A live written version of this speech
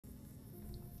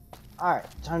Alright,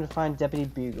 time to find Deputy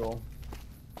Bugle.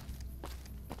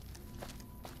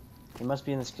 He must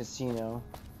be in this casino.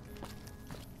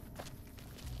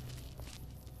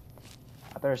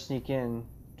 I better sneak in.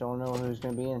 Don't know who's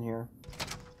gonna be in here.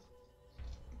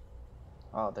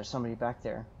 Oh, there's somebody back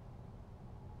there.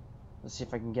 Let's see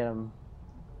if I can get him.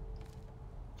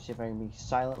 See if I can be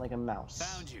silent like a mouse.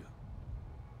 Found you.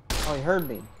 Oh, he heard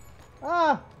me.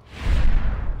 Ah!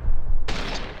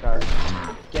 Alright.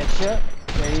 Getcha.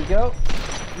 There you go.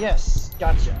 Yes,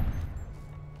 gotcha.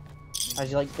 How'd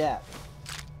you like that?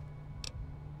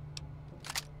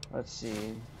 Let's see.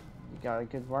 You got a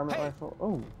good varmint rifle.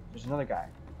 Oh, there's another guy.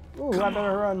 Ooh, I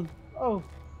better run. Oh.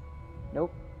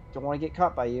 Nope. Don't want to get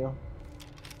caught by you.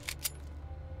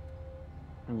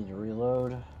 I need to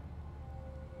reload.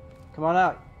 Come on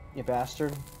out, you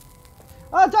bastard.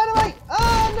 Oh, dynamite!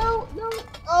 Oh, no, no.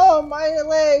 Oh, my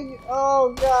leg.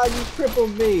 Oh, God, you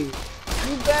crippled me.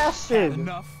 You bastard.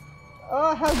 Enough.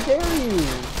 Oh, how dare you.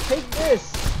 Take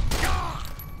this.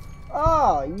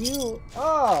 Oh, you.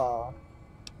 Oh.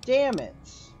 Damn it.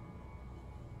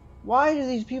 Why do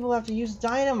these people have to use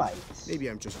dynamite? Maybe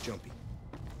I'm just jumpy.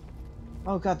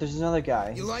 Oh, God, there's another guy.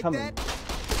 You He's like coming. that?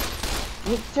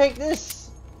 You take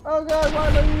this. Oh, God, why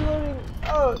am I reloading?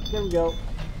 Oh, there we go.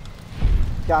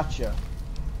 Gotcha.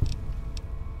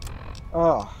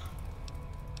 Oh.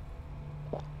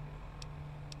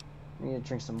 I need to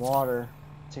drink some water.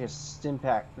 Take a stim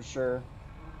pack for sure.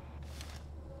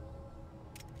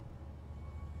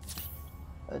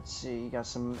 Let's see, you got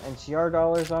some NCR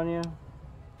dollars on you.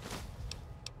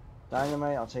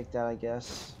 Dynamite, I'll take that, I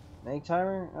guess. Egg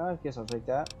timer? Oh, I guess I'll take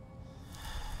that.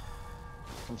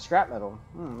 Some scrap metal.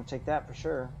 I'll take that for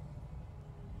sure.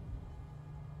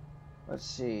 Let's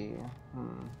see.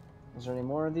 Is there any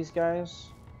more of these guys?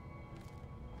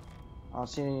 I don't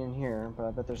see any in here, but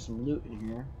I bet there's some loot in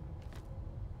here.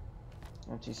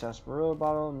 Empty sarsaparilla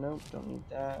bottle. Nope, don't need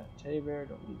that. Teddy bear,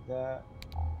 don't need that.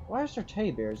 Why is there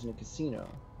teddy bears in a casino?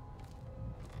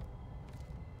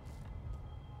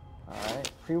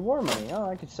 Alright, pre-war money. Oh,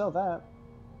 I could sell that.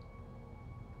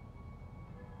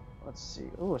 Let's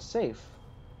see. Ooh, a safe.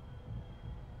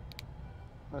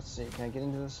 Let's see. Can I get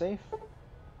into the safe?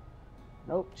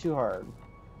 Nope, too hard.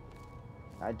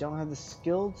 I don't have the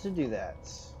skill to do that.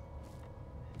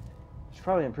 Should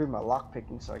probably improve my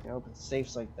lockpicking so I can open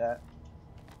safes like that.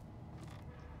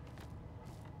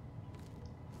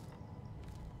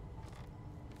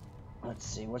 Let's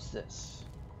see, what's this?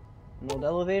 An old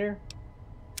elevator?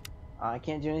 I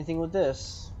can't do anything with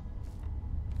this.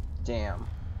 Damn.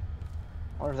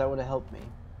 I wonder if that would have helped me.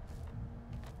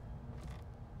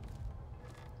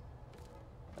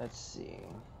 Let's see.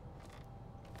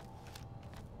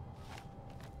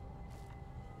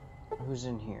 Who's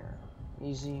in here?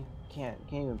 Easy. Can't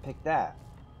even pick that.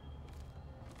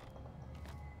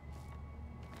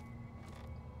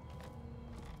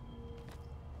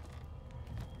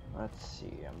 Let's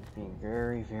see. I'm being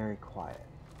very, very quiet.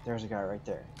 There's a guy right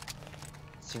there.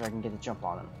 Let's see if I can get a jump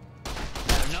on him.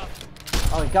 Had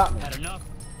enough. Oh, he got me. Had enough.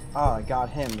 Oh, I got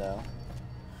him though.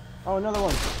 Oh, another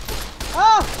one.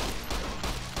 Ah!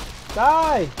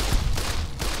 Die!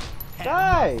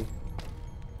 Die!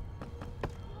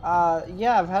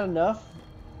 Yeah, I've had enough.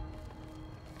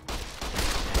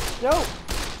 No!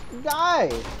 Die!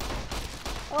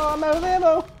 Oh, I'm out of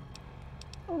ammo!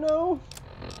 Oh no!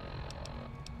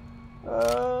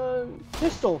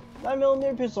 Pistol!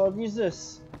 9mm pistol, I've used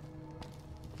this.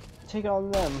 Take on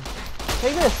them.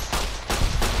 Take this!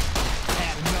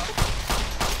 Had enough.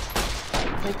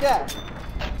 Take that!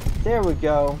 There we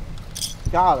go.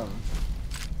 Got him.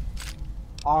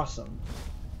 Awesome.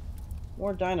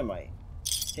 More dynamite.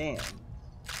 Damn.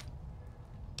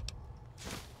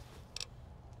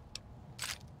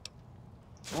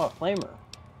 Oh, a flamer.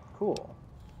 Cool.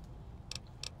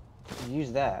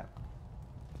 Use that.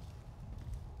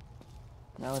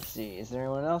 Now let's see. Is there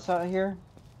anyone else out here?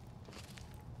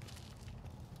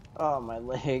 Oh, my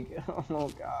leg. Oh,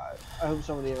 God. I hope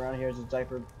somebody around here has a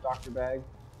diaper doctor bag.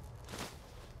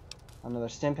 Another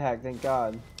stim pack, thank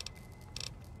God.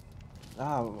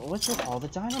 Oh, what's with all the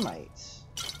dynamite?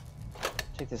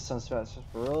 Take this sunspot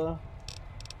sarsaparilla.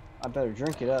 I better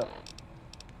drink it up.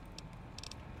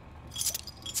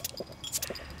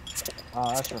 Oh,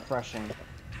 that's refreshing.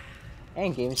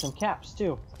 And gave me some caps,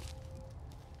 too.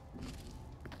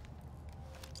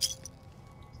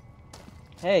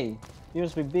 Hey, you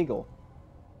must be Beagle.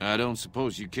 I don't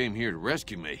suppose you came here to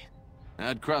rescue me.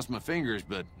 I'd cross my fingers,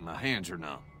 but my hands are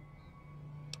numb.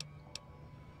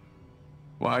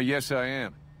 Why, yes I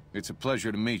am. It's a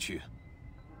pleasure to meet you.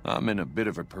 I'm in a bit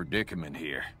of a predicament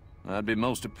here. I'd be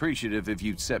most appreciative if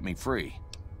you'd set me free.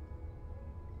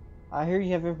 I hear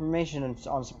you have information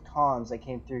on some cons that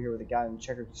came through here with a guy in a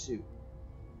checkered suit.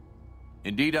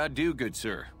 Indeed I do, good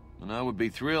sir. And I would be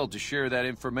thrilled to share that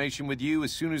information with you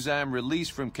as soon as I am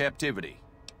released from captivity.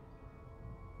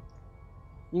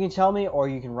 You can tell me, or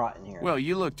you can rot in here. Well,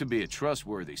 you look to be a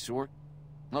trustworthy sort.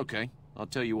 Okay, I'll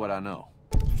tell you what I know.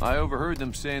 I overheard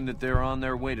them saying that they're on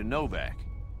their way to Novak.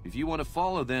 If you want to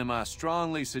follow them, I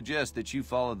strongly suggest that you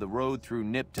follow the road through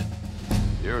Nipton.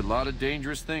 There are a lot of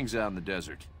dangerous things out in the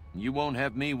desert. You won't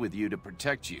have me with you to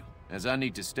protect you, as I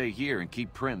need to stay here and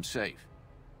keep Prim safe.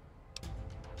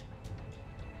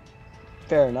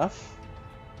 Fair enough.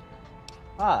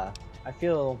 Ah, I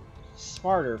feel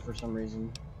smarter for some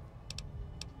reason.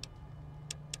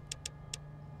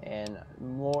 And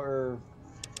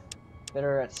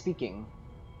better at speaking.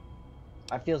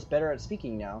 I feel better at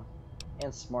speaking now.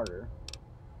 And smarter.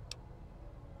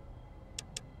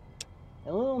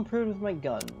 And a little improved with my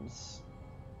guns.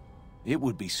 It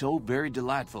would be so very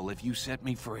delightful if you set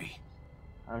me free.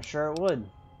 I'm sure it would.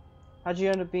 How'd you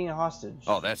end up being a hostage?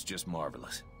 Oh, that's just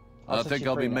marvelous. I think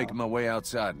I'll be making my way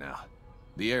outside now.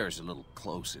 The air's a little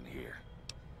close in here.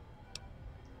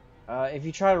 If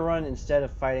you try to run instead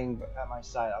of fighting at my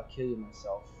side, I'll kill you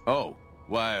myself. Oh,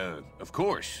 why, of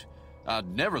course. I'd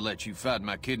never let you fight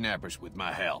my kidnappers with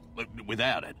my help, but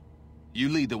without it. You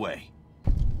lead the way.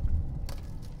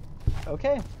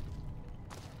 Okay.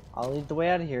 I'll lead the way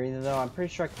out of here, even though I'm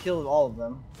pretty sure I killed all of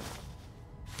them.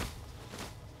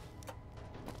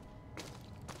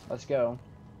 Let's go.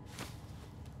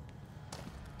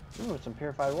 Ooh, some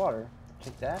purified water.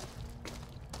 Take that.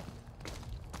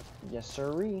 Yes,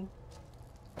 sirree.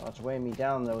 Oh, it's weighing me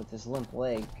down, though, with this limp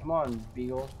leg. Come on,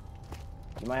 Beagle.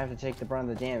 You might have to take the brunt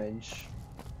of the damage.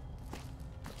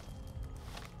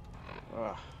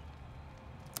 Ugh.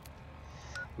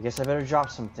 I guess I better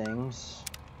drop some things.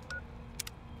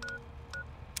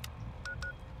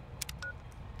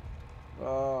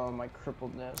 Oh, my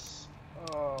crippledness.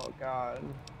 Oh, God.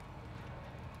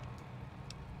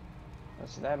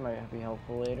 So that might be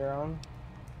helpful later on.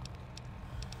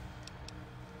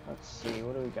 Let's see,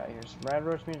 what do we got here? Some rad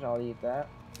roast meat, I'll eat that.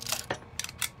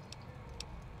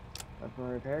 Weapon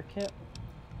repair kit.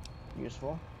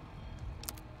 Useful.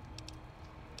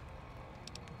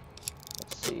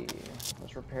 Let's see.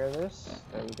 Let's repair this.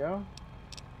 There we go.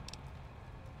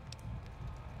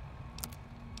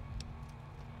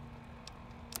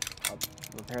 I'll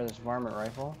repair this varmint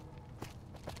rifle.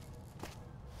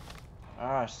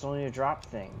 Ah, I still need to drop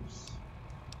things.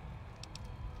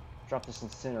 Drop this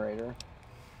incinerator.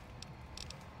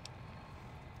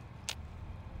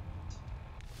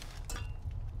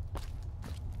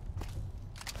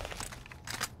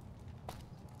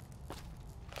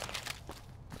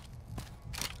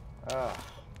 Ugh.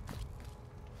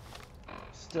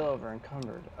 Still over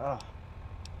encumbered. Ugh.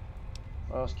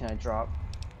 What else can I drop?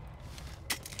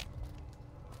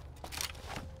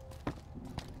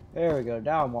 There we go.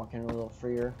 Now I'm walking a little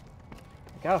freer.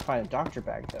 I gotta find a doctor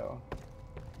bag though.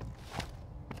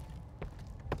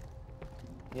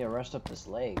 Yeah, rest up this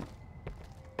leg.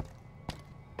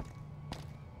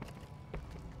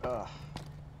 Ugh.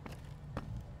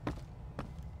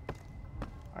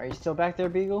 Are you still back there,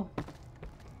 Beagle?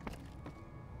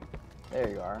 There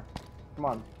you are. Come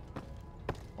on.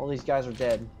 All these guys are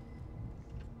dead.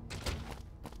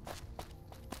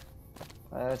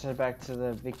 Let's head back to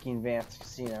the Viking Vance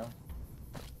Casino.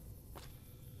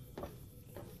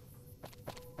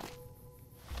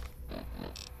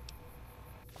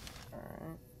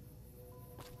 Alright.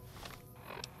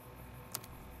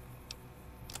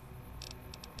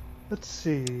 Let's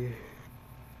see.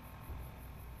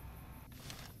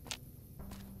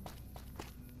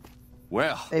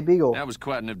 Well, hey, Beagle. That was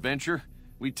quite an adventure.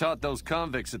 We taught those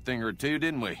convicts a thing or two,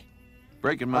 didn't we?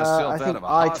 Breaking myself out of a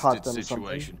hostage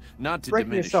situation. Not to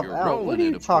diminish your role in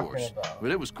it, of course,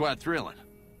 but it was quite thrilling.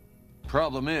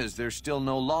 Problem is, there's still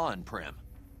no law in Prim.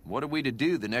 What are we to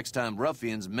do the next time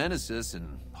ruffians menace us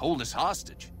and hold us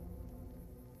hostage?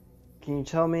 Can you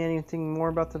tell me anything more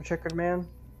about the Checkered Man?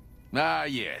 Ah,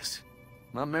 yes.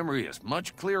 My memory is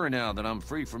much clearer now that I'm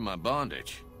free from my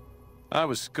bondage. I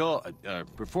was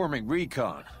performing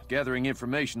recon, gathering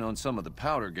information on some of the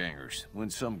powder gangers, when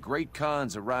some great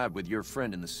cons arrived with your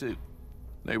friend in the suit.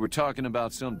 They were talking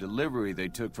about some delivery they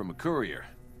took from a courier.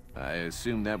 I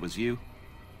assume that was you?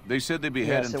 They said they'd be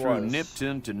heading through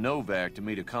Nipton to Novak to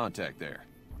meet a contact there.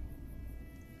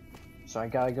 So I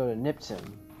gotta go to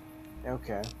Nipton.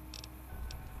 Okay.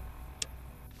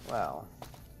 Well.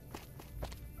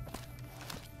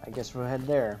 I guess we'll head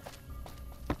there.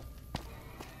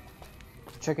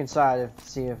 Check inside to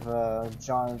see if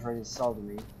John is ready to sell to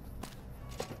me.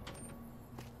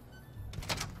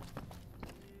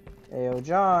 Ayo,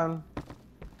 John.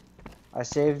 I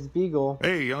saved Beagle.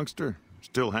 Hey, youngster.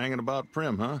 Still hanging about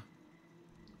Prim, huh?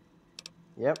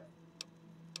 Yep.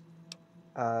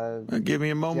 Give me a Do you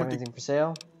have moment. anything for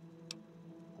sale?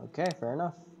 Okay, fair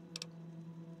enough.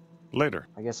 Later.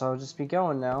 I guess I'll just be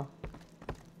going now.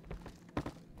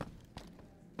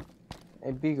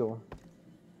 Hey, Beagle.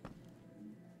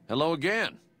 Hello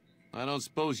again. I don't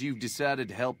suppose you've decided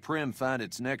to help Prim find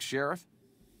its next sheriff?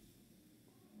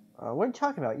 What are you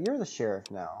talking about? You're the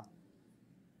sheriff now.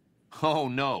 Oh,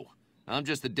 no. I'm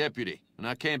just a deputy, and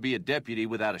I can't be a deputy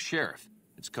without a sheriff.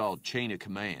 It's called chain of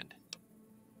command.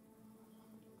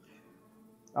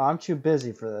 Oh, I'm too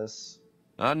busy for this.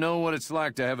 I know what it's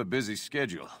like to have a busy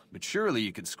schedule, but surely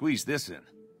you can squeeze this in.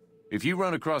 If you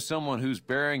run across someone who's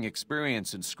bearing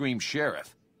experience and screams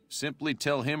sheriff, simply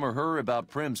tell him or her about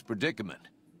Prim's predicament.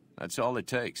 That's all it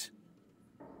takes.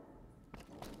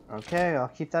 Okay, I'll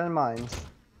keep that in mind.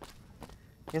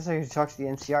 Guess I could talk to the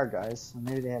NCR guys.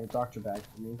 Maybe they have a doctor bag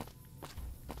for me.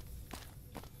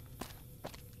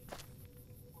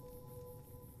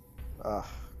 Ugh,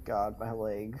 God, my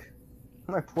leg.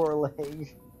 My poor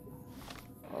leg.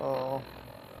 Oh.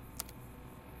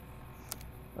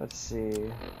 Let's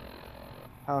see.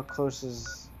 How close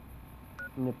is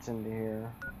Nipton to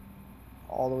here?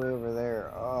 All the way over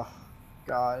there. Oh,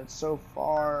 God, it's so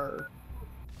far.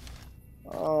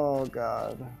 Oh,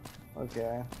 God.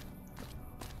 Okay.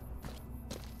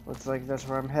 Looks like that's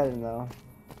where I'm heading, though.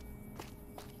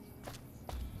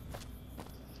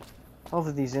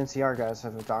 Hopefully these NCR guys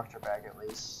have a doctor bag at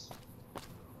least.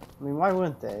 I mean, why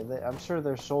wouldn't they? I'm sure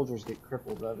their soldiers get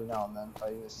crippled every now and then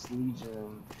by this legion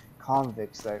and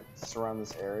convicts that surround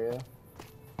this area.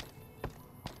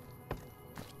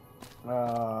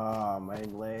 Ah, my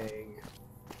leg.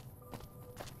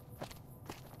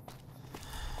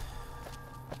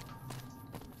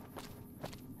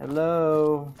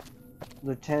 Hello,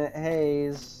 Lieutenant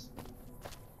Hayes.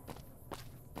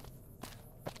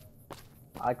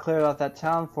 I cleared out that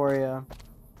town for you.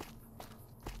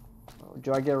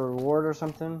 Do I get a reward or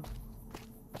something?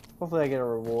 Hopefully I get a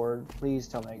reward. Please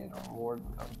tell me I get a reward.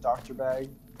 A doctor bag.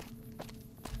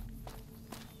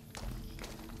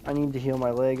 I need to heal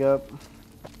my leg up.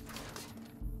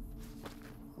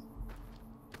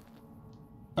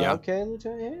 Yeah. Okay,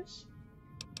 Lieutenant Hayes.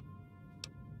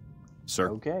 Sir.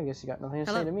 Okay, I guess you got nothing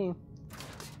to Hello. say to me.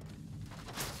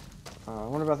 I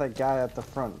wonder about that guy at the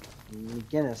front.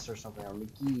 McGinnis or something, or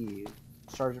McGee.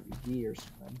 Sergeant McGee or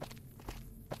something.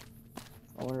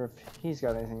 I wonder if he's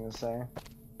got anything to say.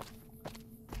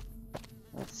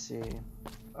 Let's see.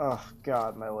 Oh,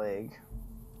 God, my leg.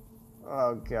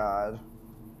 Oh, God.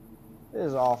 It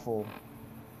is awful.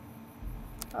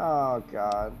 Oh,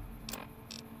 God.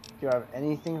 Do I have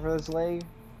anything for this leg?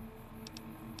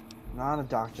 Not a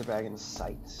doctor bag in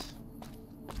sight.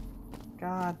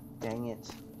 God dang it.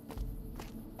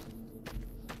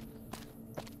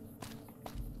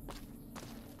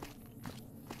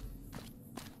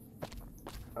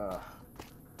 Ugh.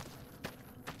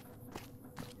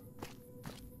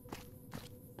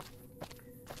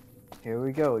 Here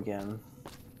we go again.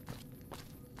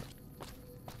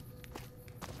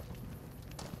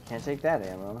 Can't take that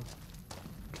ammo.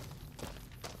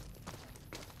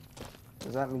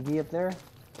 Is that McGee up there?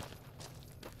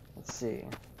 Let's see.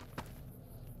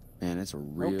 Man, it's a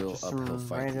real just some uphill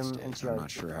fight these random days. NCR I'm not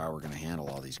sure how we're gonna handle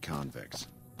all these convicts.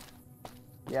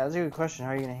 Yeah, that's a good question.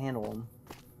 How are you gonna handle them?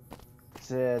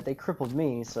 They crippled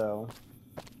me, so.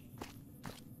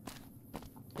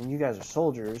 And you guys are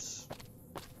soldiers,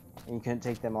 and you couldn't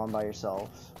take them on by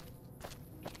yourselves.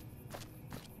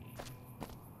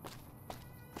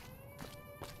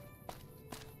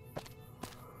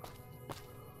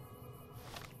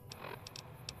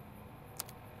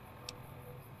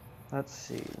 Let's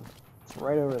see. It's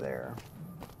right over there.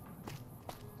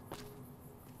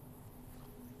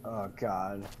 Oh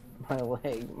God, my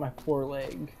leg, my poor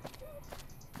leg.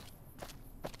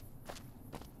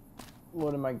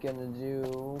 What am I gonna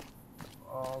do?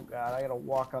 Oh God, I gotta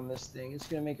walk on this thing. It's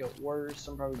gonna make it worse.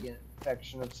 I'm probably getting an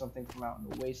infection of something from out in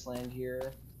the wasteland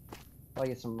here. I'll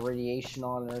get some radiation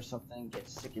on it or something, get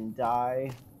sick and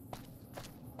die.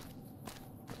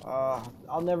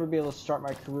 I'll never be able to start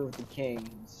my career with the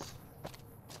Kings.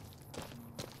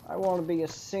 I want to be a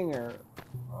singer,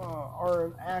 or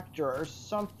an actor, or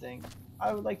something.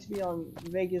 I would like to be on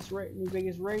New Vegas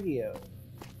radio,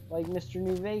 like Mr.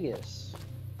 New Vegas.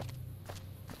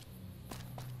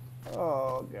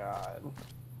 Oh God.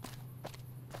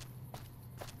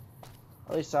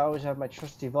 At least I always have my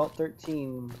trusty Vault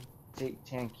 13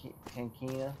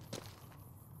 tankina.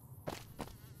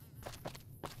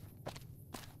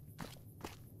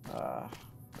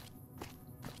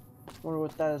 Wonder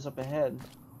what that is up ahead.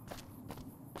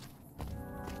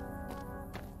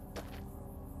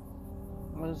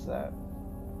 What is that?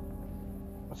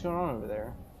 What's going on over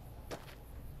there?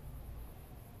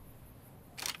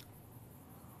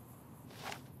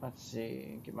 Let's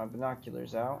see. Get my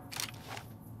binoculars out.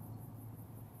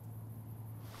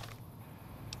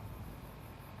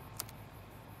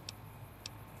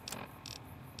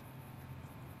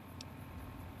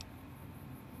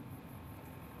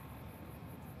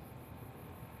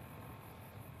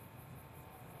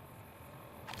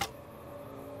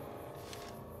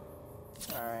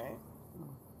 Alright.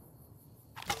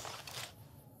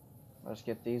 Let's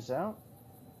get these out.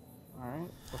 Alright.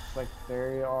 Looks like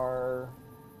they are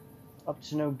up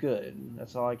to no good.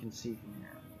 That's all I can see from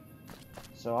here.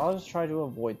 So I'll just try to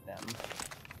avoid them.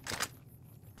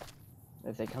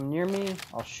 If they come near me,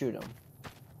 I'll shoot them.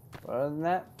 But other than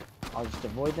that, I'll just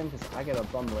avoid them because I got a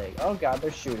bum leg. Oh god,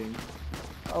 they're shooting.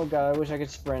 Oh god, I wish I could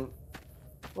sprint.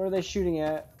 Where are they shooting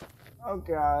at? Oh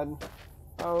god.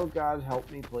 Oh god, help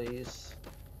me please.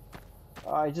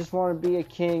 I just want to be a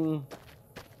king.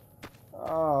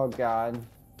 Oh god.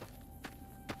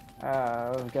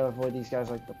 I've got to avoid these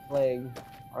guys like the plague,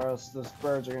 or else those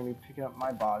birds are going to be picking up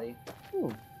my body.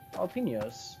 Ooh,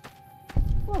 jalapenos. I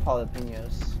love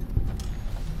jalapenos.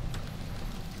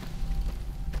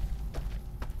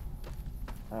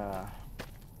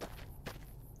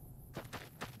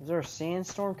 Is there a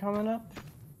sandstorm coming up?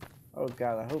 Oh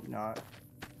god, I hope not.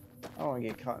 I don't want to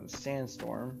get caught in a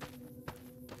sandstorm.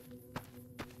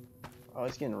 Oh,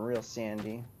 it's getting real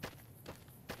sandy.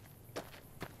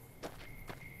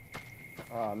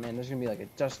 Oh man, there's gonna be like a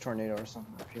dust tornado or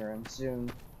something appearing soon.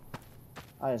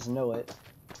 I just know it.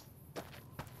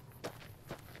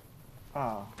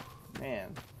 Oh man,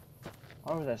 I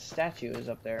wonder what that statue is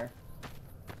up there.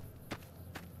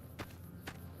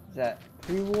 Is that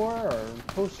pre-war or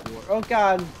post-war? Oh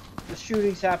god, the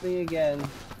shooting's happening again.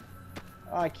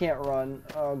 Oh, I can't run.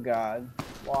 Oh god,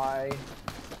 why?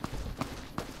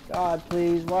 God,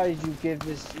 please, why did you give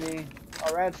this to me?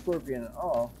 A rat scorpion.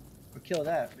 Oh. Or kill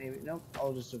that, maybe. Nope,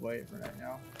 I'll just avoid it for right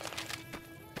now.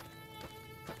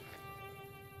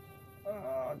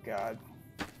 Oh, God.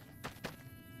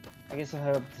 I guess I'll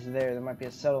head up to there. There might be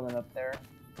a settlement up there.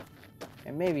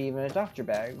 And maybe even a doctor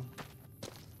bag.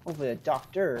 Hopefully a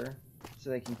doctor, so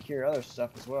they can cure other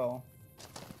stuff as well.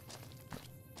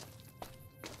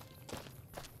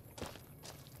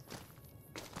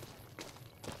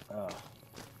 Ugh.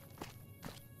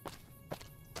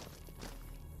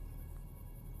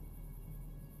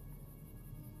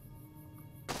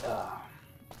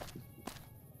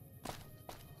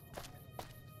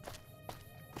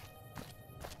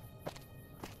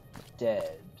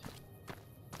 Dead.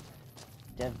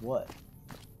 Dead what?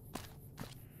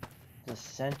 The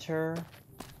center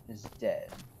is dead.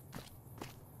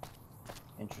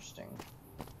 Interesting.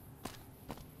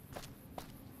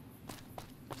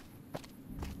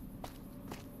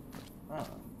 Oh.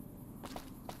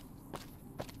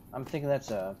 I'm thinking that's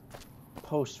a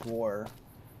post-war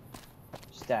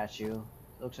statue.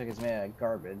 It looks like it's made out of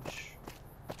garbage.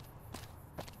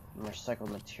 Recycled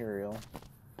material.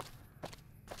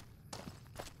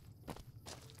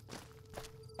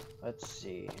 Let's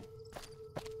see.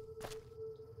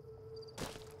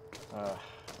 Oh,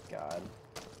 God.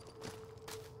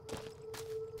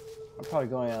 I'm probably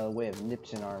going out of the way of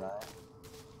Nipton, aren't I?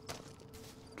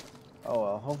 Oh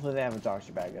well, hopefully they have a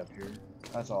doctor bag up here.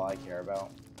 That's all I care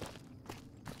about.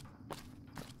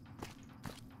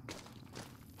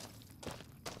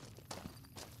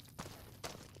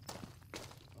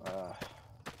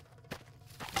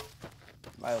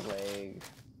 My leg.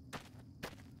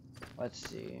 Let's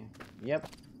see. Yep,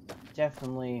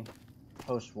 definitely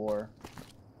post-war.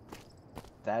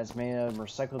 That is made of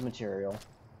recycled material.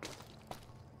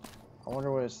 I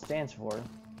wonder what it stands for.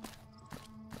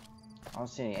 I don't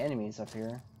see any enemies up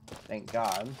here. Thank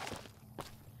God.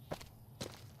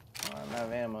 I'm out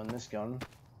of ammo in this gun.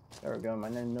 There we go, my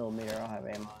 9mm, I'll have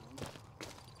ammo.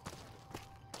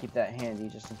 Keep that handy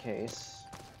just in case.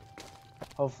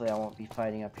 Hopefully I won't be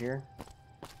fighting up here.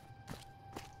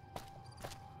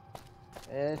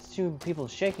 It's two people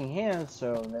shaking hands,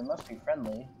 so they must be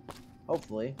friendly.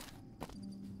 Hopefully.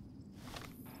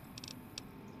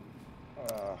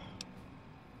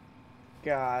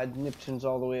 God, Nipton's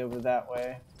all the way over that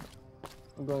way.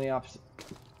 I'm going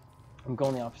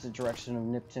the opposite direction of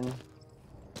Nipton.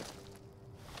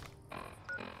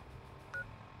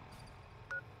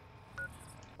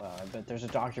 Well, I bet there's a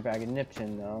doctor bag in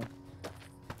Nipton, though.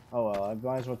 Oh well, I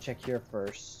might as well check here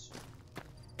first.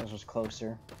 This was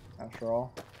closer, after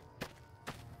all.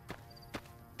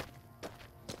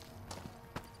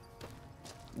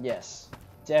 Yes,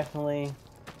 definitely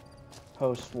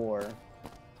post-war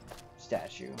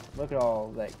statue. Look at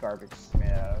all that garbage it's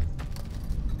made out of.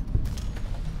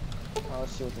 Oh,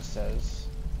 let's see what this says.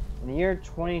 In the year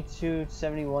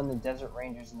 2271, the Desert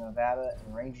Rangers in Nevada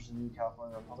and Rangers in the New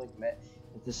California Republic met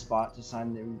at this spot to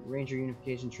sign the Ranger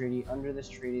Unification Treaty. Under this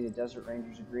treaty, the Desert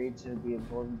Rangers agreed to be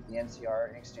absorbed into the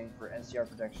NCR in exchange for NCR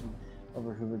protection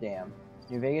over Hoover Dam,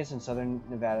 New Vegas, and southern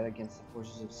Nevada against the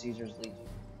forces of Caesar's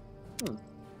Legion.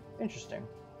 Interesting.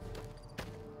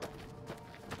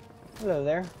 Hello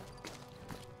there.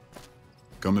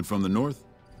 Coming from the north?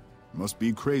 Must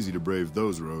be crazy to brave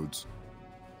those roads.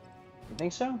 You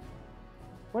think so?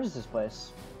 What is this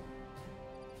place?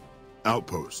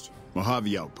 Outpost.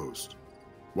 Mojave Outpost.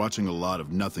 Watching a lot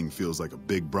of nothing feels like a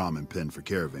big Brahmin pen for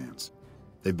caravans.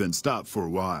 They've been stopped for a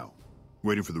while,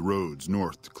 waiting for the roads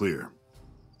north to clear.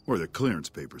 Or their clearance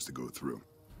papers to go through.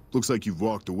 Looks like you've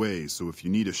walked away, so if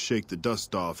you need to shake the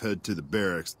dust off, head to the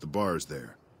barracks, the bar's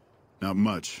there. Not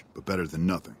much, but better than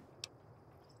nothing.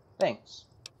 Thanks.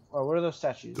 Oh, what are those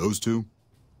statues? Those two?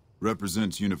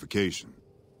 Represents unification.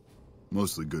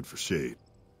 Mostly good for shade.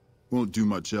 Won't do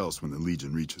much else when the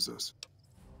Legion reaches us.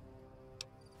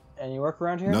 Any work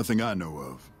around here? Nothing I know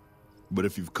of. But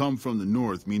if you've come from the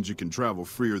north, means you can travel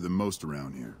freer than most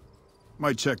around here.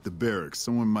 Might check the barracks,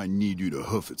 someone might need you to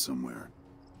hoof it somewhere.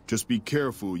 Just be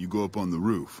careful you go up on the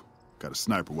roof. Got a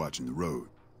sniper watching the road.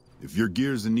 If your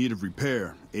gear's in need of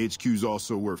repair, HQ's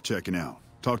also worth checking out.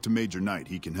 Talk to Major Knight,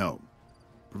 he can help.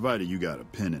 Provided you got a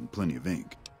pen and plenty of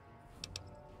ink.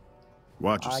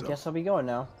 Watch yourself. I guess I'll be going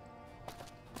now.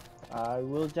 I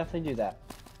will definitely do that.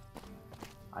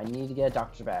 I need to get a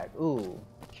doctor's bag. Ooh,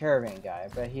 caravan guy.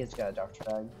 I bet he has got a doctor's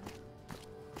bag.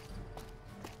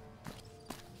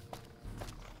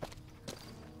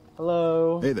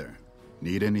 Hello? Hey there.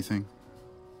 Need anything?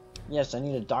 Yes, I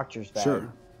need a doctor's bag.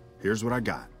 Sure. Here's what I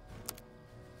got.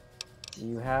 Do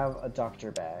you have a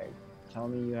doctor bag? Tell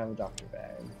me you have a doctor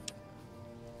bag.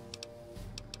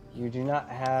 You do not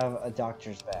have a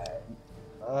doctor's bag.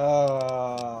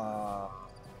 Oh,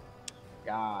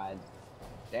 God.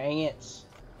 Dang it.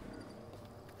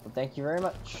 Well, thank you very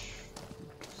much.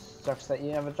 Sucks that you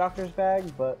didn't have a doctor's bag,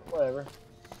 but whatever.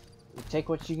 You take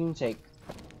what you can take.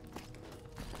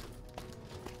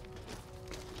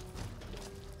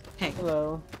 Hey.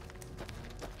 Hello.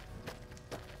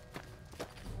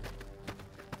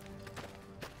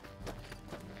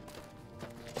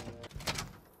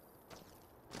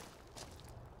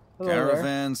 Hello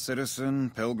Caravan,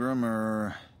 citizen, pilgrim,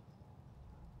 or...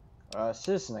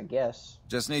 Citizen, I guess.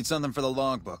 Just need something for the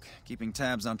logbook, keeping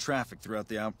tabs on traffic throughout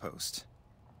the outpost.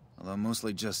 Although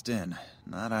mostly just in,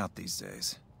 not out these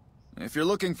days. If you're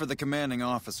looking for the commanding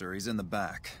officer, he's in the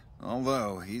back.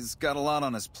 Although, he's got a lot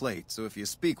on his plate, so if you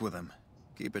speak with him,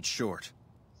 keep it short.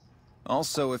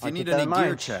 Also, if you need any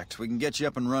gear checked, we can get you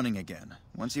up and running again.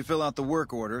 Once you fill out the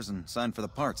work orders and sign for the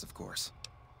parts, of course.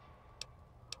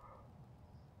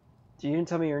 You didn't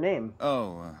tell me your name.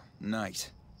 Oh,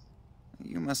 Knight.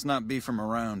 You must not be from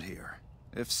around here.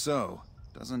 If so,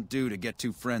 doesn't do to get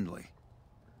too friendly.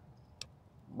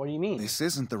 What do you mean? This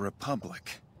isn't the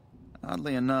Republic.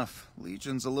 Oddly enough,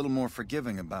 Legion's a little more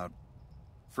forgiving about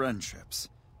friendships.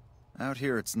 Out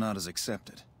here, it's not as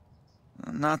accepted.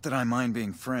 Not that I mind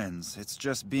being friends, it's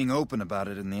just being open about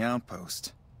it in the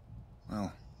outpost.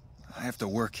 Well, I have to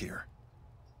work here.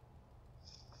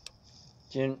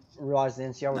 Didn't realize the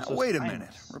NCR was Now, so wait a spineless.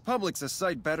 minute. Republic's a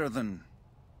sight better than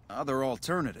other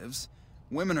alternatives.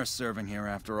 Women are serving here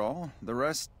after all. The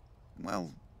rest,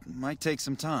 well, might take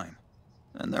some time.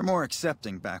 And they're more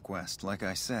accepting back west, like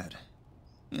I said.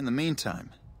 In the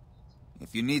meantime,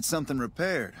 if you need something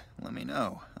repaired, let me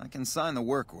know. I can sign the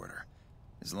work order.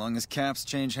 As long as caps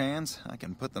change hands, I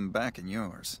can put them back in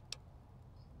yours.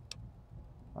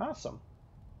 Awesome.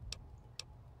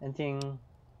 Anything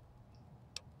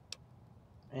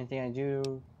I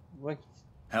do? What?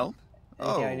 Help?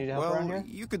 Anything I do to help well, around here?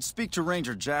 you could speak to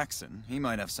Ranger Jackson. He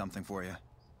might have something for you.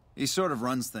 He sort of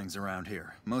runs things around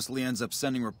here. Mostly ends up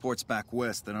sending reports back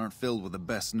west that aren't filled with the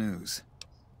best news.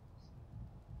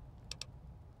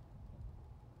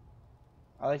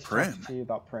 I'd like to talk to you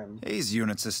about Prim. Hayes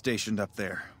units is stationed up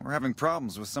there. We're having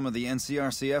problems with some of the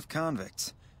NCRCF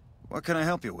convicts. What can I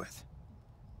help you with?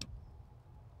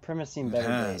 Prim has seen It better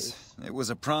has. days. It was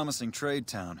a promising trade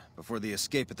town before the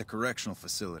escape at the correctional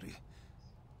facility.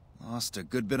 Lost a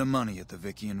good bit of money at the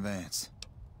Vicky and Vance.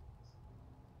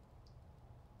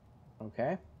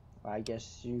 Okay. I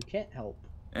guess you can't help.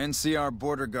 NCR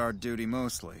border guard duty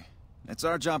mostly. It's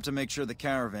our job to make sure the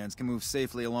caravans can move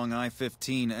safely along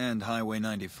I-15 and Highway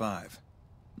 95.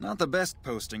 Not the best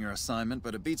posting or assignment,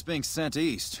 but it beats being sent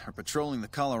east or patrolling the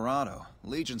Colorado.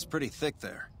 Legion's pretty thick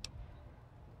there.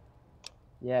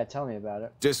 Yeah, tell me about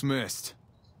it. Dismissed.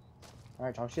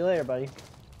 Alright, talk to you later, buddy.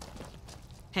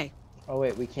 Hey. Oh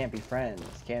wait, we can't be friends,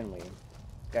 can we?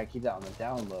 Gotta keep that on the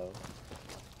down low.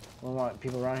 We don't want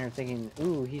people around here thinking,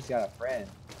 ooh, he's got a friend.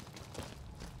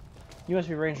 You must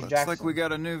be Ranger Looks Jackson. like we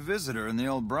got a new visitor in the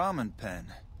old Brahmin pen.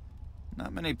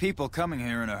 Not many people coming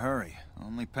here in a hurry,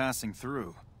 only passing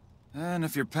through. And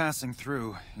if you're passing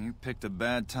through, you picked a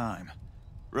bad time.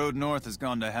 Road north has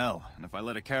gone to hell, and if I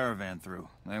let a caravan through,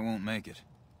 they won't make it.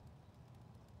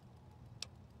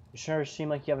 You sure seem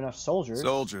like you have enough soldiers.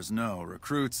 Soldiers, no.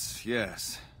 Recruits,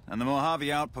 yes. And the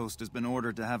Mojave outpost has been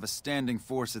ordered to have a standing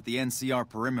force at the NCR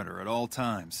perimeter at all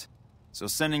times. So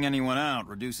sending anyone out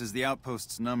reduces the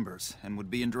outpost's numbers, and would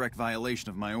be in direct violation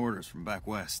of my orders from back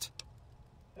west.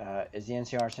 Is the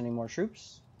NCR sending more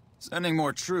troops? Sending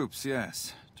more troops,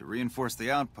 yes. To reinforce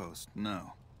the outpost,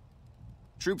 no.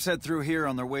 Troops head through here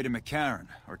on their way to McCarran,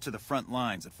 or to the front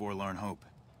lines at Forlorn Hope.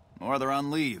 Or they're on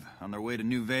leave, on their way to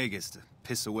New Vegas to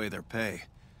piss away their pay.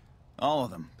 All of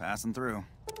them passing through.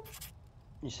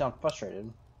 You sound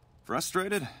frustrated.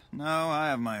 Frustrated? No, I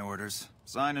have my orders.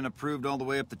 Signed and approved all the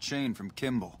way up the chain from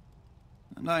Kimball.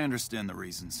 And I understand the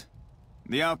reasons.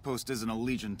 The outpost isn't a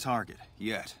Legion target,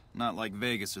 yet. Not like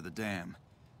Vegas or the Dam.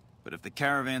 But if the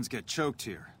caravans get choked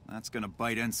here, that's gonna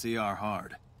bite NCR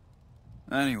hard.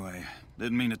 Anyway,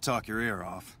 didn't mean to talk your ear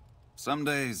off. Some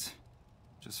days,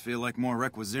 just feel like more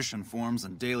requisition forms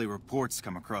and daily reports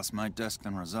come across my desk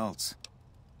than results.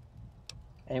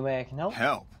 Any way I can help?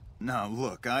 Help? Now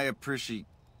look, I appreciate...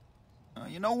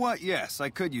 you know what? Yes, I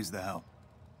could use the help.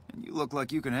 And you look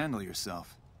like you can handle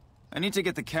yourself. I need to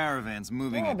get the caravans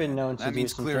moving I've been again. known to That do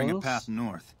means some clearing a things. path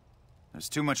north. There's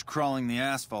too much crawling the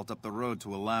asphalt up the road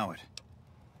to allow it.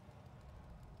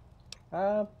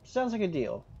 Sounds like a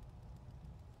deal.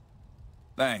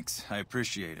 Thanks, I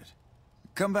appreciate it.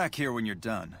 Come back here when you're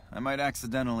done. I might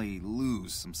accidentally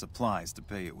lose some supplies to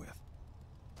pay you with.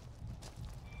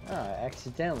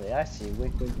 Accidentally, I see.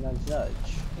 Wink, wink, nudge, nudge.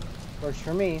 Works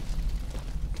for me.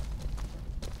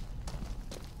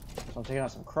 So I'm taking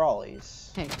out some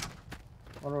crawlies. Hey.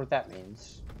 Wonder what that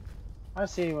means. I don't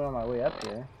see anyone on my way up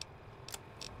here.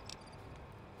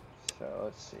 So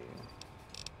let's see.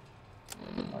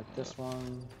 Mark this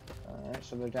one. Alright,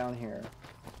 so they're down here.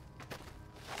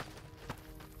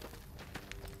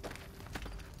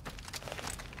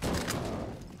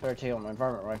 Better take out my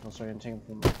varmint rifle so I can take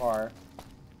them from afar.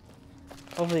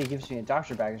 Hopefully it gives me a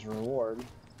doctor bag as a reward.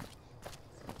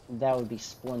 That would be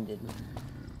splendid.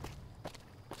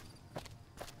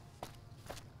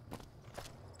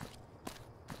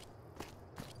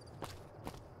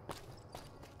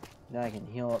 Now I can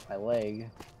heal up my leg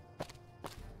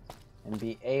and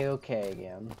be a-okay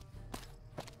again.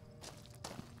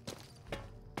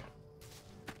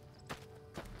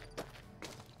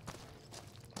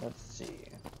 Let's see.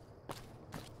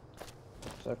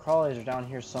 So the crawlies are down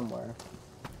here somewhere.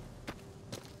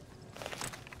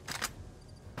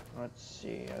 Let's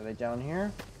see, are they down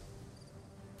here?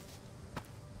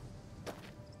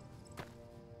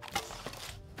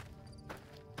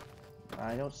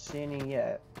 I don't see any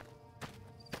yet.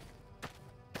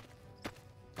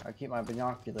 I keep my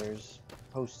binoculars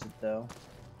posted though.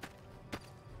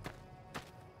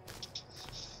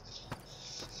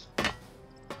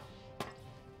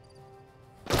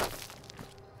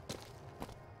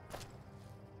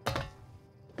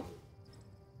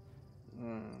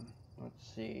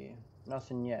 Let's see.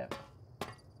 Nothing yet.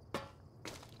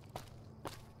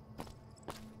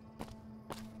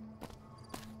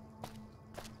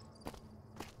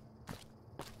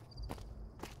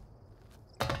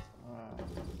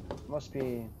 Must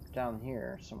be down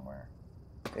here somewhere.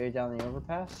 Maybe down the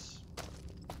overpass?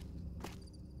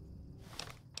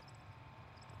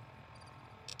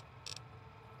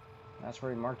 That's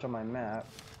where he marked on my map.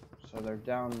 So they're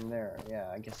down there. Yeah,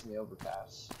 I guess in the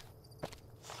overpass.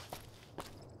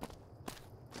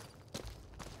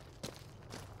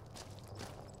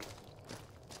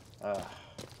 Ugh.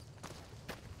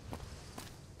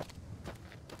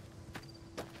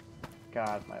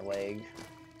 God, my leg.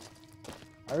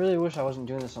 I really wish I wasn't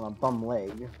doing this on a bum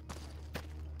leg.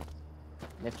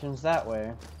 Nipton's that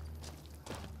way.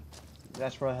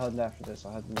 That's where I'll head after this.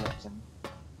 I'll head to Nipton.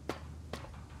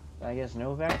 I guess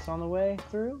Novak's on the way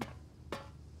through?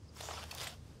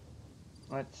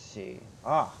 Let's see.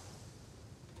 Ah!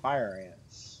 Fire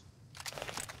ants.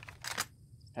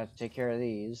 Have to take care of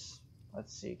these.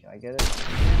 Let's see, can I get it?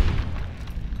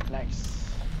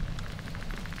 Nice.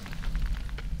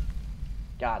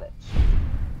 Got it.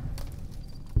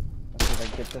 Let's see if I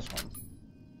can get this one.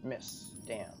 Miss.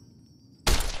 Damn.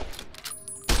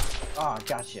 Ah, oh,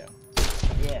 gotcha.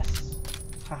 Yes.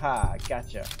 Haha,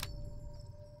 gotcha.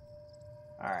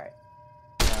 Alright.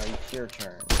 Now it's your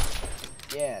turn.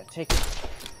 Yeah, take it.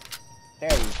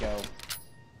 There you go.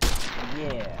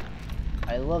 Yeah.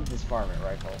 I love this varmint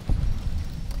rifle.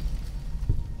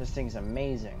 This thing's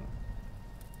amazing.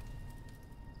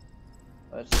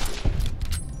 Let's see.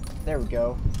 There we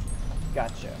go.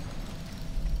 Gotcha.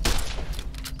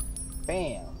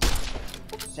 Bam.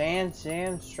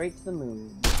 Sand, straight to the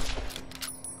moon.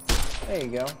 There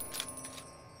you go.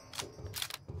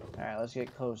 Alright, let's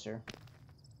get closer.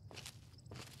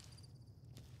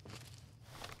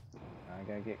 I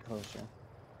gotta get closer.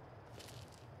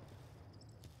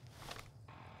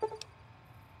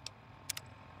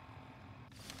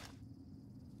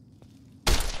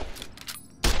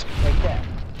 Like that.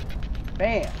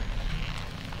 Bam!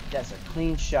 That's a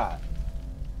clean shot.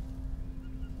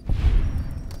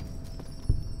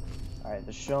 Alright,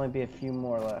 there should only be a few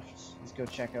more left. Let's go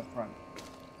check up front.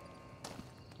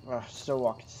 Ugh, still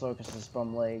walking slow because of this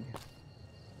bum leg.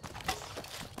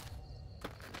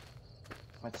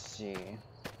 Let's see.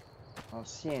 I don't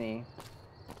see any.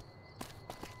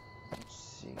 Let's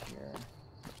see here.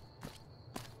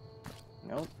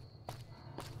 Nope.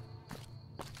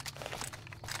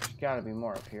 There's gotta be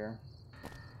more up here.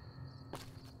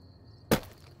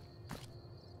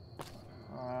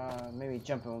 Maybe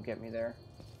jumping will get me there.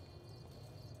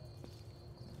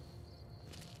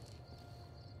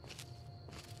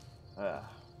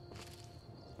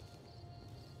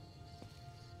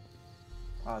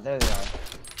 Oh, there they are.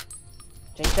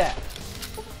 Take that.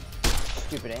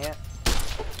 Stupid ant.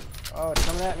 Oh, it's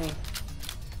coming at me.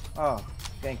 Oh,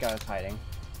 thank God it's hiding.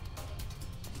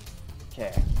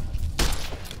 Okay.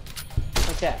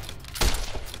 Take that.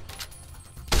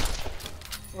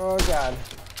 Oh, God.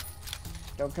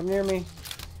 Don't come near me.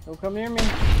 Don't come near me.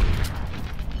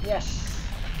 Yes.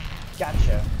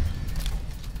 Gotcha.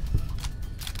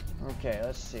 Okay,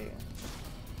 let's see.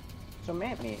 Some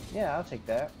ant meat. Yeah, I'll take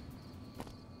that.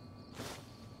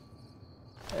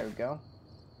 There we go.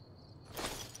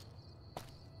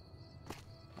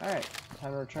 Alright,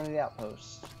 time to return to the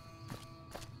outpost.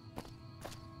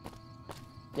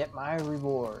 Get my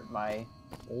reward, my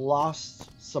lost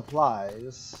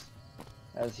supplies,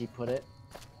 as he put it.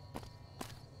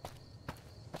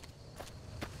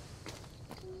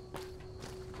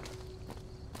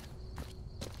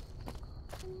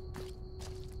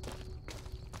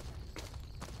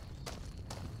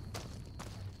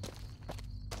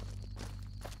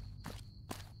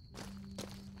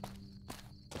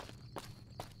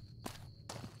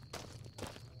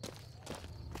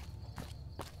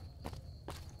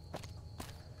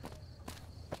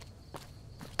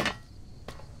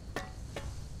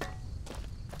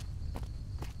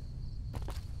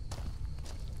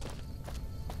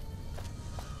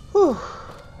 Whew.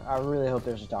 I really hope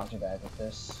there's a doctor bag with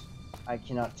this. I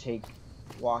cannot take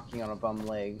walking on a bum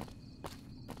leg.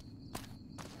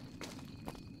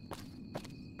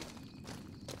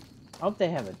 I hope they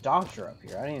have a doctor up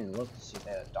here. I didn't even look to see if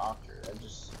they had a doctor. I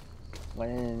just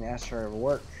went in and asked for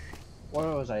work. What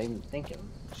was I even thinking?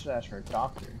 I should ask for a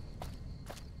doctor.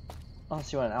 I don't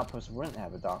see why an outpost wouldn't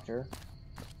have a doctor.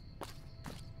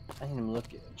 I need him to look,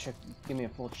 check, give me a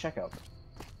full checkup.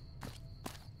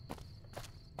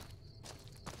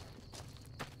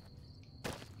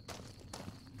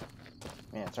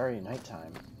 Man, it's already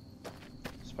nighttime.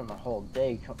 Spent my whole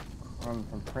day coming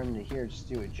from Prim to here just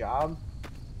to do a job.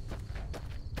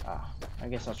 Ah, I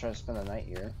guess I'll try to spend the night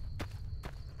here.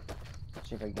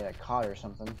 See if I can get a cot or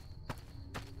something.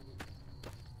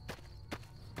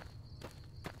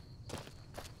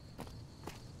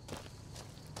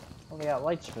 Oh, they got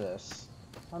lights for this.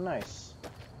 How nice.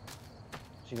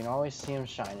 So you can always see them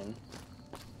shining.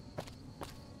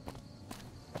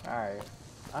 Alright,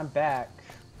 I'm back.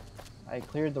 I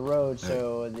cleared the road,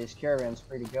 so this caravan's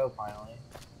free to go finally.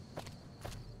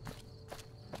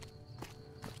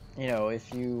 You know,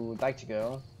 if you would like to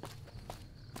go.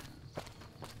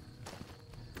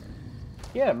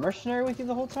 Yeah, mercenary with you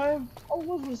the whole time? Oh,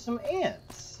 look, with some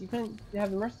ants. You couldn't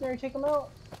have the mercenary take them out?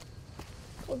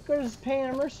 What good is paying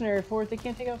a mercenary for if they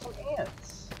can't take out some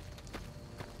ants?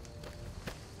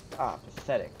 Ah,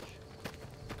 pathetic.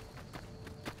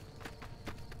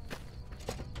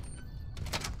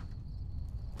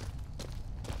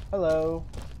 Hello.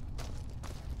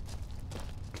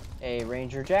 Hey,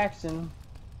 Ranger Jackson.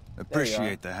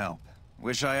 Appreciate the help.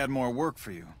 Wish I had more work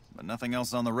for you, but nothing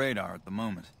else on the radar at the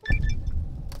moment.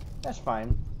 That's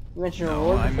fine. You mentioned a No,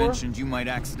 reward I before? mentioned you might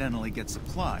accidentally get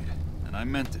supplied, and I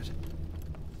meant it.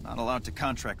 Not allowed to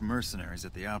contract mercenaries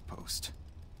at the outpost.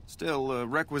 Still, a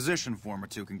requisition form or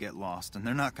two can get lost, and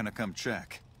they're not gonna come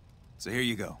check. So here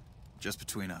you go, just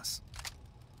between us.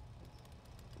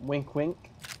 Wink, wink.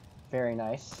 Very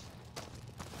nice.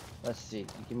 Let's see.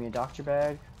 You give me a doctor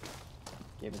bag.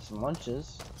 Gave it some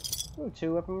lunches. Ooh,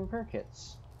 2 weapon repair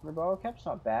kits. Bottle cap's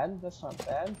not bad. That's not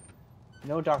bad.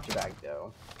 No doctor bag,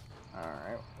 though.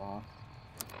 Alright, well.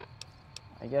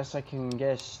 I guess I can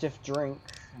get a stiff drink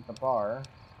at the bar.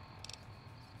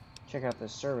 Check out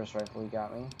this service rifle he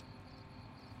got me.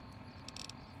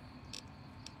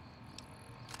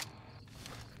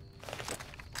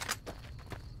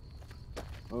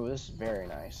 Ooh, this is very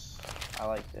nice. I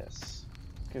like this.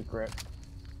 Good grip.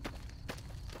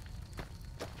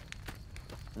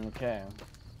 Okay.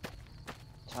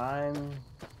 Time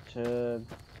to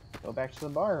go back to the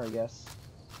bar, I guess.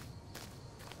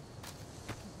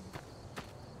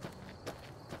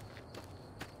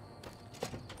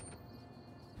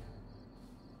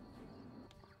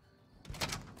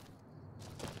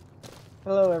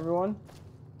 Hello, everyone.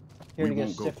 Here to get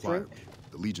a stiff drink.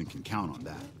 The Legion can count on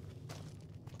that.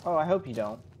 Oh, I hope you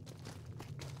don't.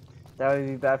 That would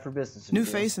be bad for business. New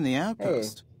face in the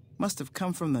outpost. Hey. Must have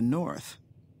come from the north.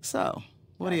 So,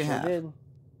 what do you have? Did.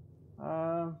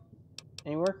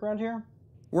 Any work around here?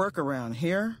 Work around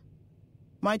here?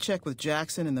 Might check with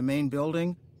Jackson in the main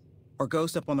building, or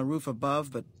Ghost up on the roof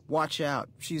above, but watch out.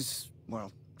 She's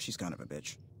kind of a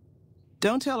bitch.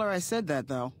 Don't tell her I said that,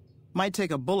 though. Might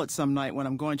take a bullet some night when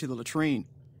I'm going to the latrine.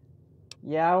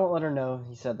 Yeah, I won't let her know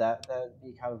he said that. That'd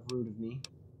be kind of rude of me.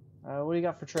 What do you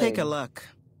got for trade? Take a look.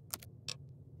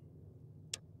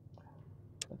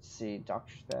 Let's see.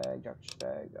 Doctor's bag, doctor's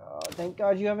bag. Oh, thank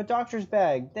God you have a doctor's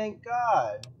bag. Thank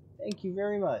God. Thank you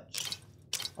very much.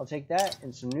 I'll take that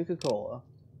and some Nuka-Cola.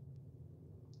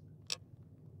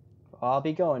 I'll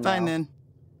be going now. Fine, then.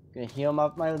 Gonna heal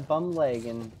up my bum leg,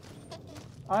 and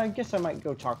I guess I might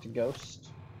go talk to Ghost.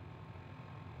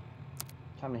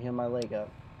 Time to heal my leg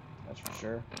up. That's for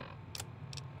sure.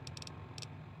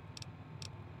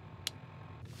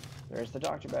 There's the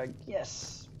doctor bag.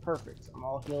 Yes! Perfect. I'm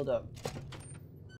all healed up.